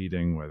control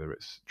bleeding, whether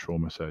it's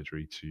trauma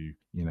surgery to,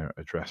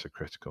 address a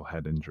critical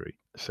head injury.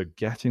 So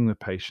getting the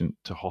patient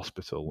to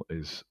hospital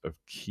is of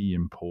key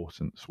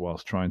importance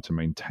whilst trying to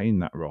maintain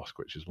that ROSC,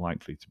 which is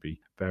likely to be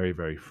very,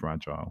 very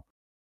fragile.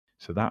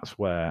 So that's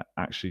where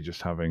actually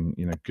just having,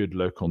 good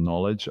local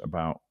knowledge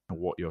about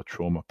what your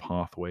trauma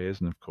pathway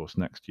is. And of course,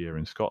 next year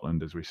in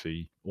Scotland, as we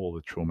see all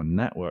the trauma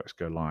networks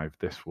go live,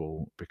 this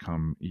will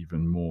become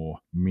even more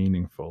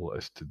meaningful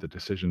as to the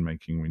decision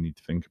making we need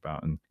to think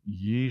about. And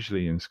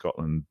usually in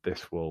Scotland,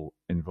 this will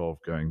involve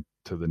going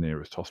to the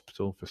nearest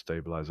hospital for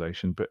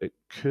stabilization, but it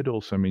could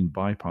also mean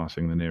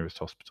bypassing the nearest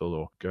hospital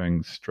or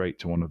going straight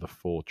to one of the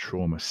 4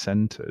 trauma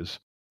centers,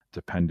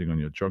 depending on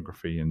your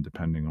geography and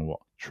depending on what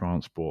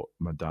transport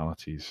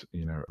modalities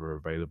are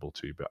available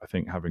to. But I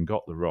think having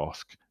got the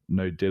ROSC,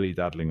 no dilly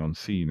daddling on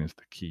scene is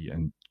the key,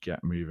 and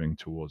get moving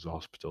towards a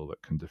hospital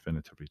that can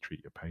definitively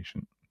treat your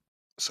patient.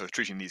 So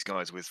treating these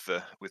guys with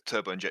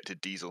turbo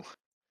injected diesel.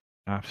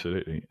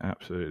 Absolutely,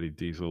 absolutely,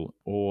 diesel,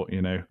 or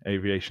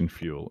aviation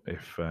fuel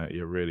if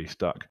you're really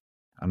stuck.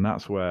 And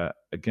that's where,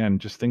 again,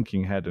 just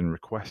thinking ahead and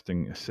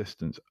requesting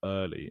assistance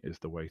early is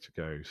the way to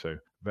go. So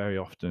very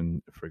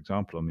often, for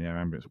example, on the air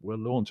ambulance, we'll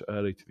launch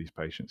early to these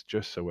patients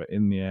just so we're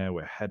in the air,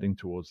 we're heading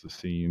towards the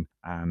scene,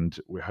 and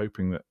we're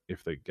hoping that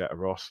if they get a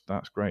ROS,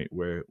 that's great.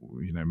 We're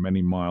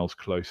many miles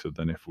closer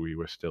than if we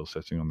were still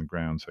sitting on the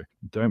ground. So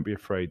don't be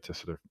afraid to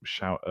sort of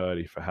shout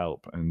early for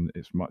help, and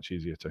it's much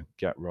easier to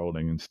get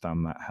rolling and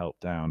stand that help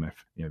down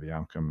if the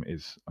outcome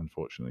is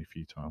unfortunately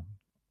futile.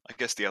 I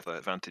guess the other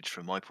advantage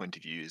from my point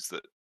of view is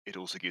that it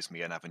also gives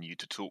me an avenue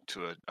to talk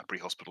to a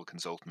pre-hospital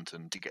consultant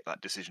and to get that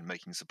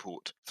decision-making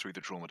support through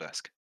the trauma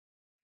desk.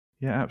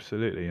 Yeah,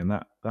 absolutely. And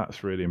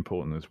that's really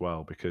important as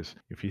well, because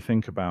if you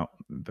think about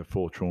the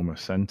 4 trauma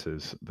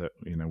centers that,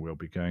 we'll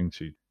be going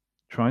to,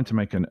 trying to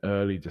make an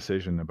early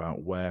decision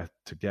about where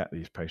to get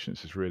these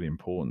patients is really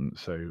important.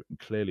 So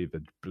clearly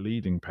the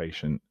bleeding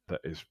patient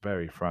that is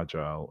very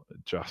fragile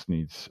just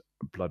needs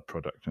blood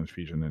product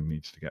transfusion and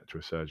needs to get to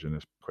a surgeon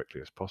as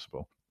quickly as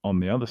possible. On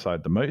the other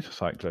side, the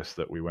motorcyclist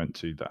that we went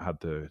to that had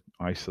the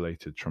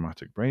isolated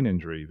traumatic brain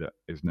injury that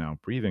is now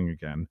breathing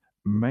again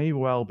may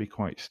well be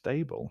quite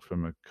stable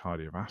from a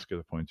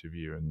cardiovascular point of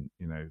view, and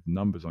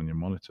numbers on your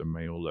monitor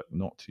may all look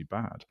not too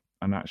bad,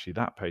 and actually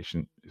that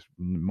patient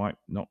might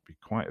not be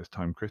quite as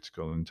time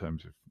critical in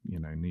terms of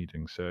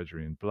needing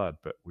surgery and blood,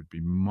 but would be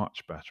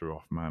much better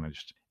off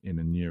managed in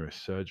a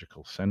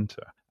neurosurgical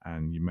center.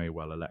 And you may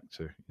well elect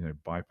to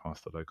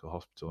bypass the local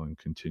hospital and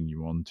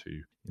continue on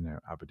to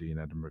Aberdeen,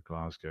 Edinburgh,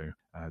 Glasgow,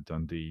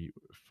 Dundee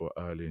for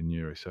earlier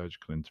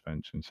neurosurgical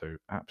intervention. So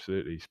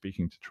absolutely,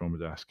 speaking to trauma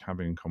desk,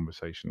 having a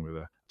conversation with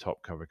a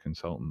top cover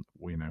consultant,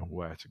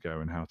 where to go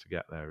and how to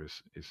get there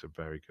is a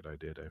very good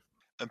idea, Dave.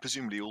 And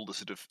presumably all the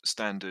sort of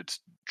standard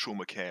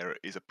trauma care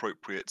is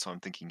appropriate. So I'm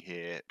thinking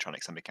here,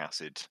 tranexamic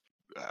acid,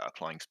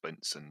 applying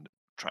splints and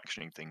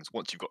tractioning things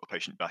once you've got the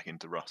patient back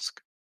into RUSC.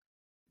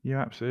 Yeah,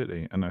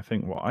 absolutely. And I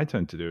think what I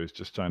tend to do is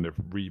just kind of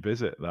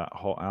revisit that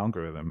hot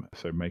algorithm.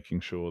 So making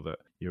sure that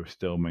you're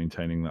still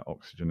maintaining that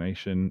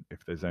oxygenation.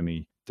 If there's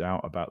any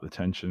doubt about the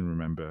tension,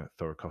 remember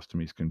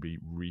thoracostomies can be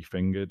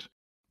refingered.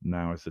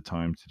 Now is the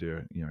time to do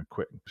a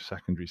quick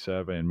secondary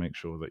survey and make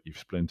sure that you've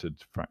splintered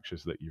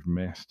fractures that you've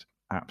missed.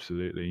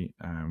 Absolutely,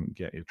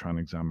 get your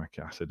tranexamic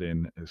acid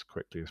in as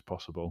quickly as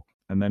possible.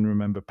 And then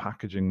remember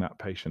packaging that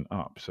patient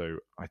up. So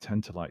I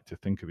tend to like to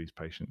think of these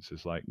patients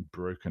as like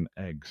broken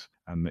eggs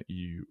and that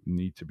you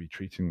need to be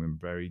treating them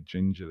very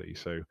gingerly.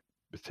 So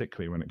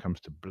particularly when it comes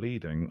to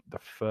bleeding, the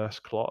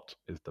first clot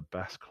is the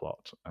best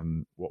clot.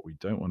 And what we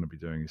don't want to be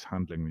doing is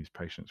handling these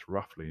patients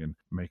roughly and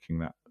making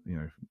that,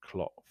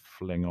 clot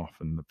fling off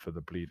and for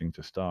the bleeding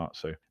to start.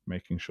 So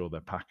making sure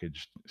they're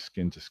packaged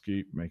skin to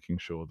scoop, making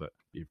sure that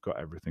you've got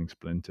everything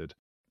splintered.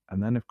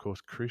 And then, of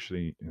course,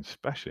 crucially,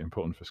 especially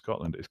important for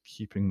Scotland, is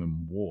keeping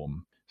them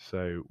warm.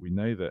 So we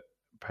know that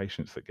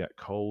patients that get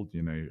cold,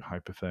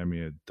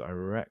 hypothermia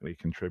directly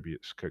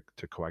contributes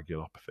to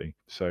coagulopathy.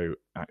 So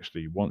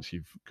actually, once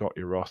you've got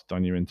your ROS,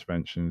 done your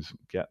interventions,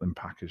 get them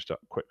packaged up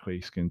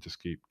quickly, skin to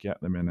scoop, get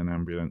them in an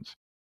ambulance,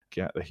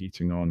 get the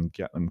heating on,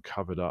 get them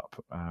covered up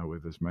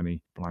with as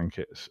many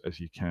blankets as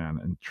you can,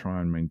 and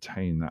try and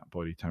maintain that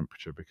body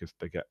temperature because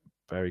they get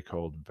very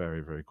cold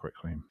very, very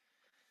quickly.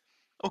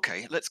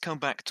 Okay, let's come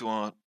back to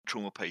our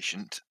trauma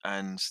patient,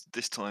 and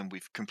this time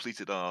we've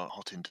completed our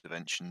hot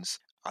interventions,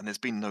 and there's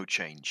been no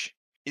change.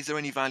 Is there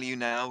any value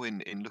now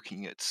in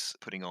looking at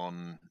putting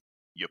on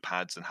your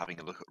pads and having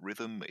a look at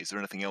rhythm? Is there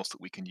anything else that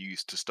we can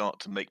use to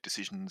start to make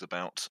decisions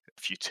about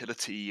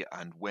futility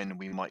and when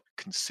we might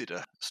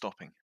consider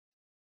stopping?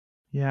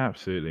 Yeah,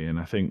 absolutely. And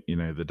I think,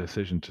 the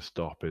decision to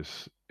stop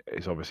is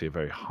obviously a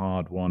very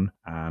hard one.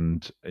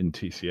 And in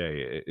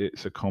TCA,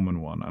 it's a common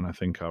one. And I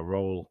think our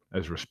role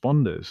as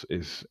responders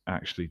is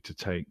actually to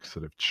take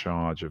sort of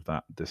charge of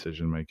that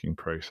decision making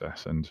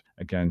process. And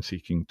again,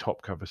 seeking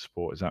top cover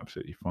support is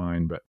absolutely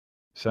fine. But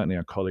certainly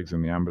our colleagues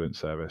in the ambulance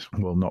service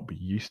will not be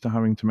used to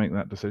having to make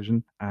that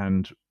decision.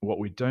 And what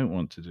we don't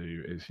want to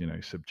do is,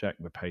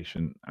 subject the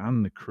patient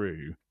and the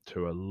crew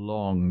to a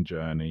long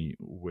journey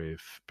with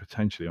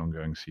potentially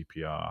ongoing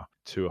CPR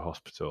to a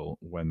hospital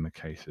when the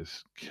case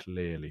is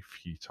clearly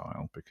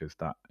futile, because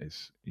that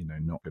is,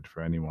 not good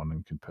for anyone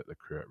and can put the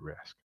crew at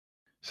risk.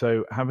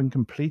 So, having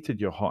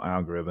completed your hot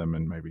algorithm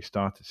and maybe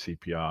started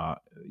CPR,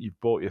 you've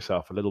bought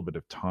yourself a little bit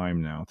of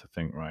time now to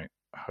think, right,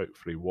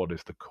 hopefully, what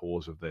is the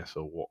cause of this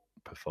or what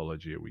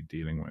pathology are we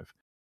dealing with?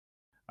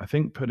 I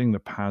think putting the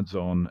pads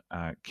on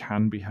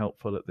can be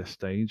helpful at this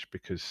stage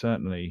because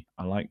certainly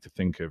I like to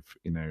think of,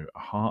 a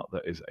heart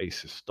that is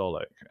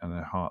asystolic and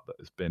a heart that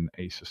has been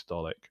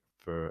asystolic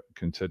for a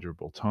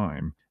considerable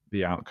time.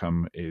 The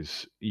outcome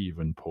is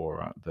even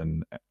poorer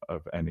than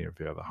of any of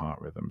the other heart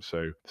rhythms.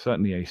 So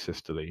certainly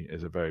asystole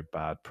is a very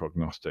bad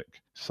prognostic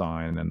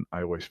sign, and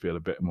I always feel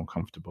a bit more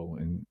comfortable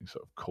in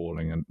sort of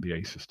calling the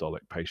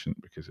asystolic patient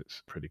because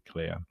it's pretty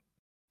clear.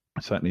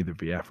 Certainly the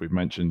VF we've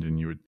mentioned, and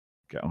you would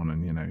get on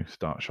and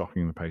start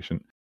shocking the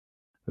patient.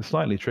 The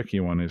slightly tricky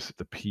one is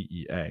the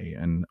PEA,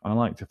 and I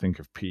like to think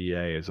of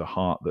PEA as a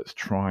heart that's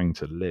trying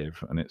to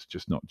live and it's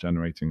just not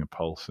generating a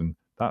pulse. And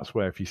that's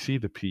where, if you see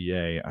the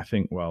PEA, I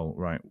think, well,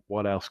 right,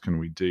 what else can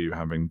we do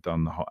having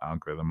done the hot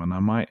algorithm? And I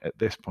might at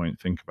this point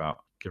think about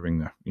giving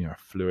the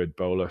fluid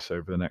bolus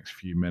over the next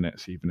few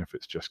minutes, even if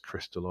it's just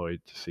crystalloid,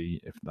 to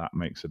see if that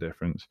makes a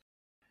difference.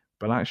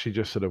 But actually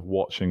just sort of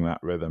watching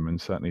that rhythm,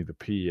 and certainly the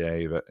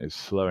PEA that is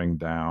slowing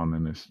down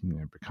and is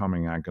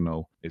becoming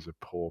agonal is a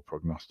poor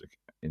prognostic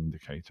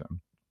indicator.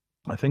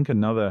 I think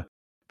another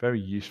very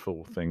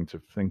useful thing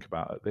to think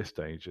about at this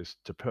stage is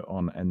to put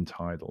on end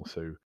tidal.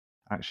 So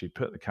actually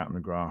put the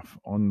capnograph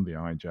on the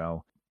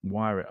iGel,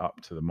 wire it up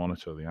to the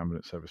monitor, the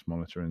ambulance service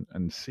monitor,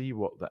 and see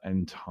what the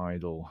end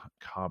tidal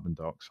carbon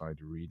dioxide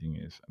reading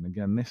is. And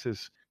again, this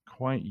is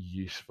quite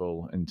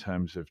useful in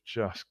terms of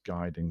just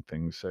guiding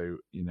things. So,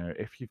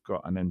 if you've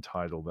got an end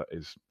tidal that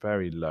is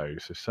very low,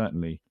 so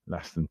certainly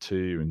less than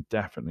 2 and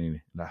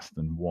definitely less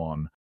than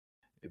 1,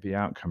 the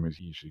outcome is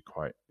usually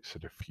quite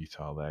sort of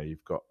futile there.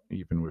 You've got,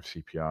 even with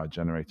CPR,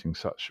 generating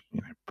such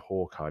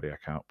poor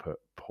cardiac output,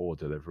 poor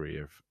delivery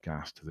of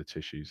gas to the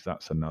tissues.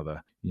 That's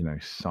another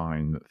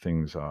sign that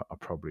things are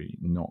probably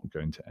not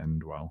going to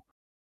end well.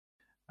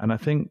 And I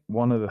think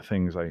one of the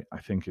things I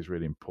think is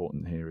really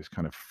important here is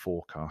kind of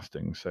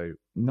forecasting. So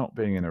not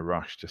being in a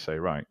rush to say,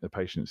 right, the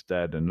patient's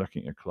dead and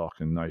looking at a clock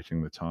and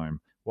noting the time.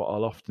 What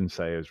I'll often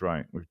say is,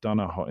 right, we've done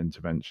our hot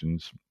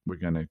interventions. We're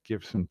going to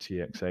give some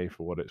TXA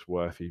for what it's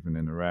worth, even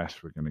in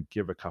arrest. We're going to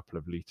give a couple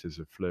of liters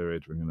of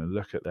fluid. We're going to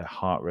look at their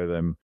heart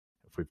rhythm.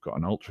 If we've got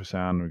an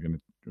ultrasound,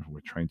 if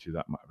we're trained to do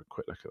that, might have a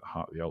quick look at the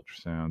heart of the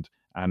ultrasound.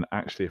 And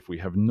actually, if we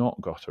have not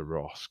got a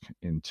ROSC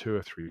in 2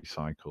 or 3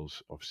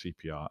 cycles of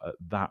CPR, at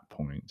that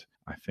point,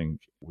 I think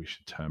we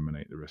should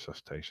terminate the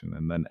resuscitation.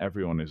 And then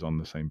everyone is on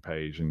the same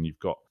page. And you've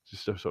got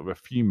just a sort of a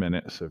few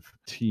minutes of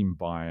team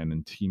buy-in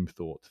and team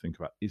thought to think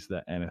about, is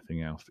there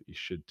anything else that you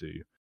should do?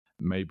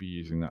 Maybe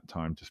using that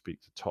time to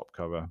speak to top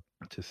cover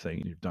to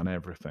say you've done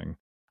everything.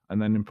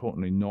 And then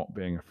importantly, not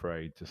being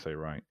afraid to say,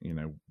 right,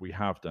 we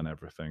have done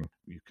everything.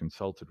 You've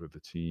consulted with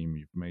the team.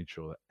 You've made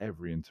sure that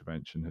every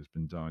intervention has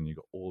been done. You've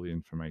got all the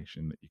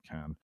information that you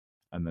can.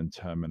 And then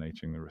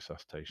terminating the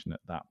resuscitation at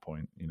that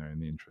point, in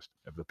the interest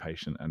of the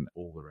patient and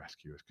all the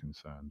rescuers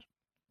concerned.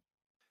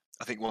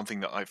 I think one thing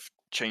that I've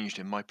changed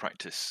in my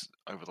practice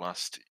over the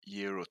last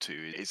year or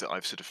two is that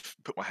I've sort of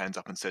put my hands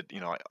up and said,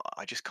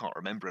 I just can't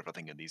remember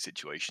everything in these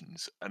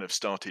situations, and have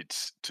started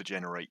to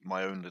generate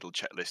my own little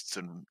checklists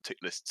and tick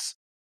lists.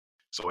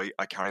 So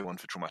I carry one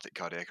for traumatic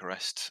cardiac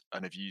arrest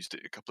and have used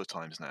it a couple of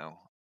times now,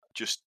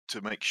 just to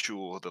make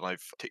sure that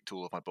I've ticked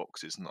all of my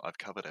boxes and that I've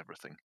covered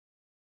everything.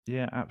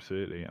 Yeah,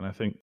 absolutely. And I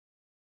think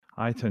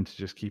I tend to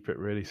just keep it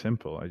really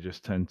simple. I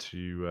just tend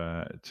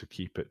to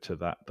keep it to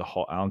the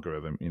hot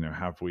algorithm.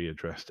 Have we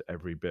addressed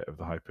every bit of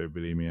the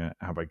hypovolemia?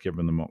 Have I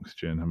given them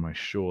oxygen? Am I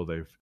sure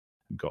they've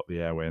got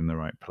the airway in the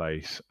right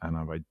place? And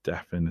have I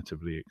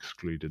definitively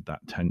excluded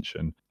that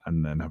tension?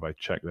 And then have I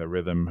checked their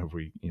rhythm? Have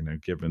we,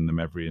 given them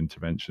every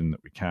intervention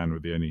that we can?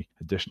 With the only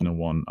additional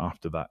one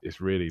after that is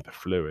really the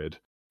fluid.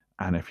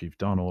 And if you've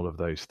done all of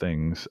those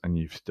things and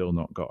you've still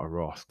not got a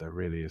ROSC, there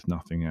really is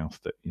nothing else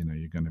that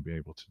you're going to be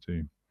able to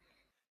do.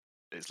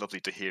 It's lovely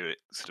to hear it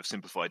sort of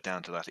simplified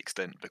down to that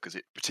extent, because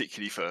it,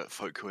 particularly for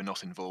folk who are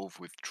not involved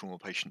with trauma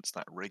patients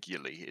that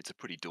regularly, it's a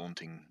pretty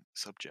daunting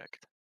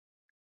subject.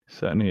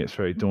 Certainly, it's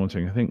very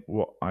daunting. I think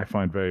what I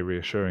find very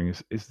reassuring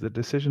is the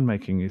decision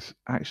making is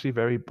actually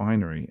very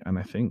binary. And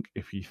I think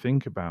if you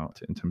think about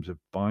it in terms of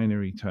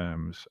binary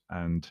terms,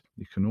 and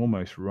you can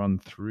almost run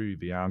through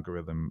the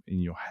algorithm in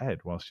your head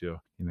whilst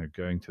you're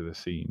going to the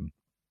scene,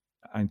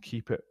 and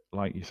keep it,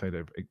 like you say,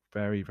 Dave,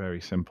 very, very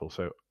simple.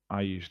 So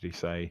I usually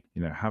say,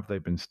 have they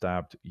been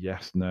stabbed?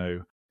 Yes,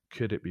 no.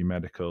 Could it be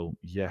medical?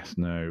 Yes,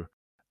 no.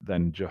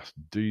 Then just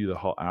do the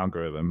hot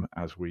algorithm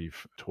as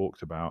we've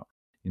talked about.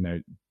 You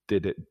know,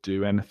 did it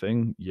do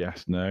anything?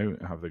 Yes, no.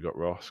 Have they got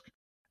ROSC?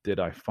 Did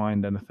I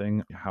find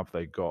anything? Have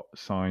they got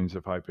signs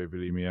of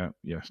hypovolemia?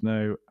 Yes,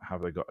 no.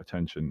 Have they got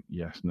attention?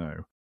 Yes, no.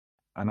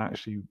 And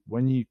actually,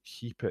 when you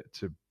keep it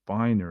to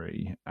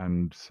binary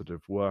and sort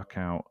of work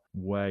out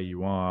where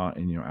you are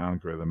in your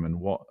algorithm and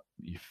what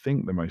you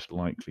think the most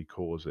likely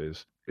cause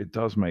is, it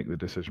does make the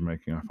decision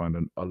making, I find,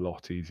 a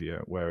lot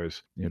easier.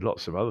 Whereas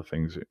lots of other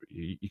things,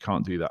 you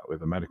can't do that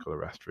with a medical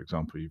arrest, for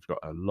example. You've got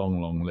a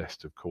long, long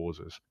list of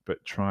causes,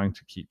 but trying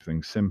to keep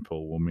things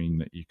simple will mean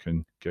that you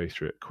can go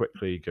through it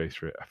quickly, go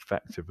through it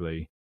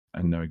effectively,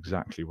 and know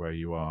exactly where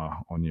you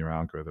are on your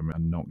algorithm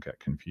and not get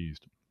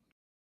confused.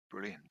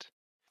 Brilliant.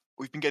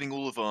 We've been getting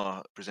all of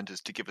our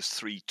presenters to give us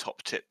 3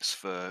 top tips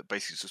for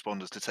basic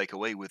responders to take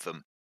away with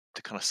them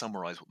to kind of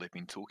summarize what they've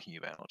been talking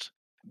about.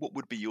 What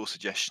would be your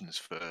suggestions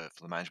for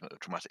the management of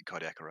traumatic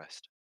cardiac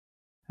arrest?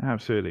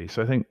 Absolutely.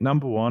 So I think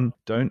number one,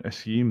 don't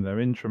assume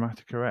they're in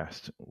traumatic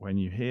arrest. When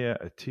you hear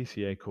a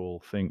TCA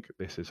call, think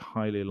this is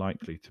highly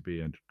likely to be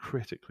a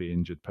critically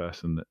injured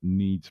person that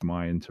needs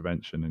my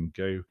intervention, and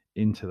go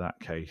into that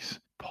case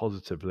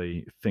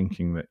positively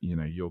thinking that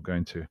you're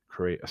going to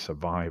create a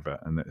survivor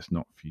and that it's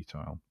not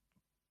futile.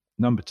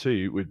 Number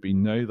two would be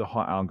know the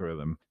hot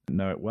algorithm,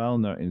 know it well,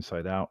 know it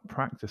inside out,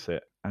 practice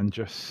it, and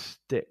just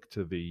stick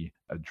to the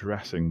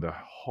addressing the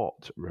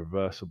hot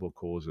reversible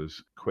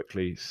causes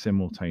quickly,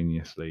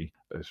 simultaneously,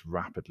 as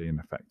rapidly and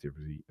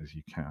effectively as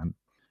you can.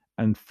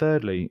 And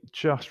thirdly,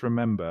 just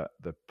remember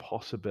the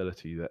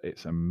possibility that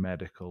it's a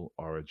medical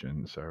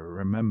origin. So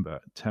remember,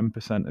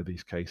 10% of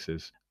these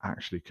cases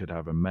actually could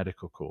have a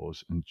medical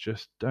cause. And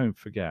just don't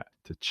forget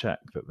to check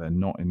that they're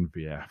not in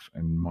VF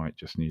and might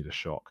just need a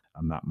shock.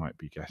 And that might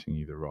be getting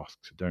either ROSC.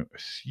 So don't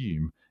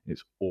assume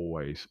it's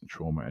always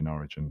trauma in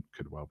origin,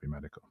 could well be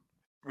medical.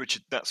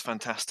 Richard, that's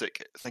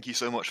fantastic. Thank you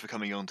so much for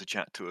coming on to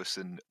chat to us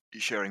and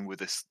sharing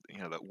with us,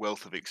 that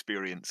wealth of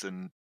experience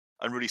and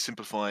really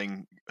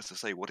simplifying, as I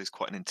say, what is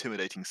quite an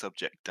intimidating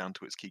subject down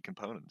to its key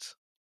components.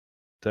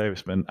 Dave,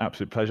 it's been an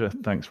absolute pleasure.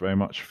 Thanks very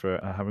much for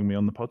having me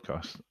on the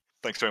podcast.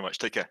 Thanks very much.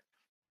 Take care.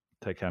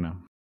 Take care now.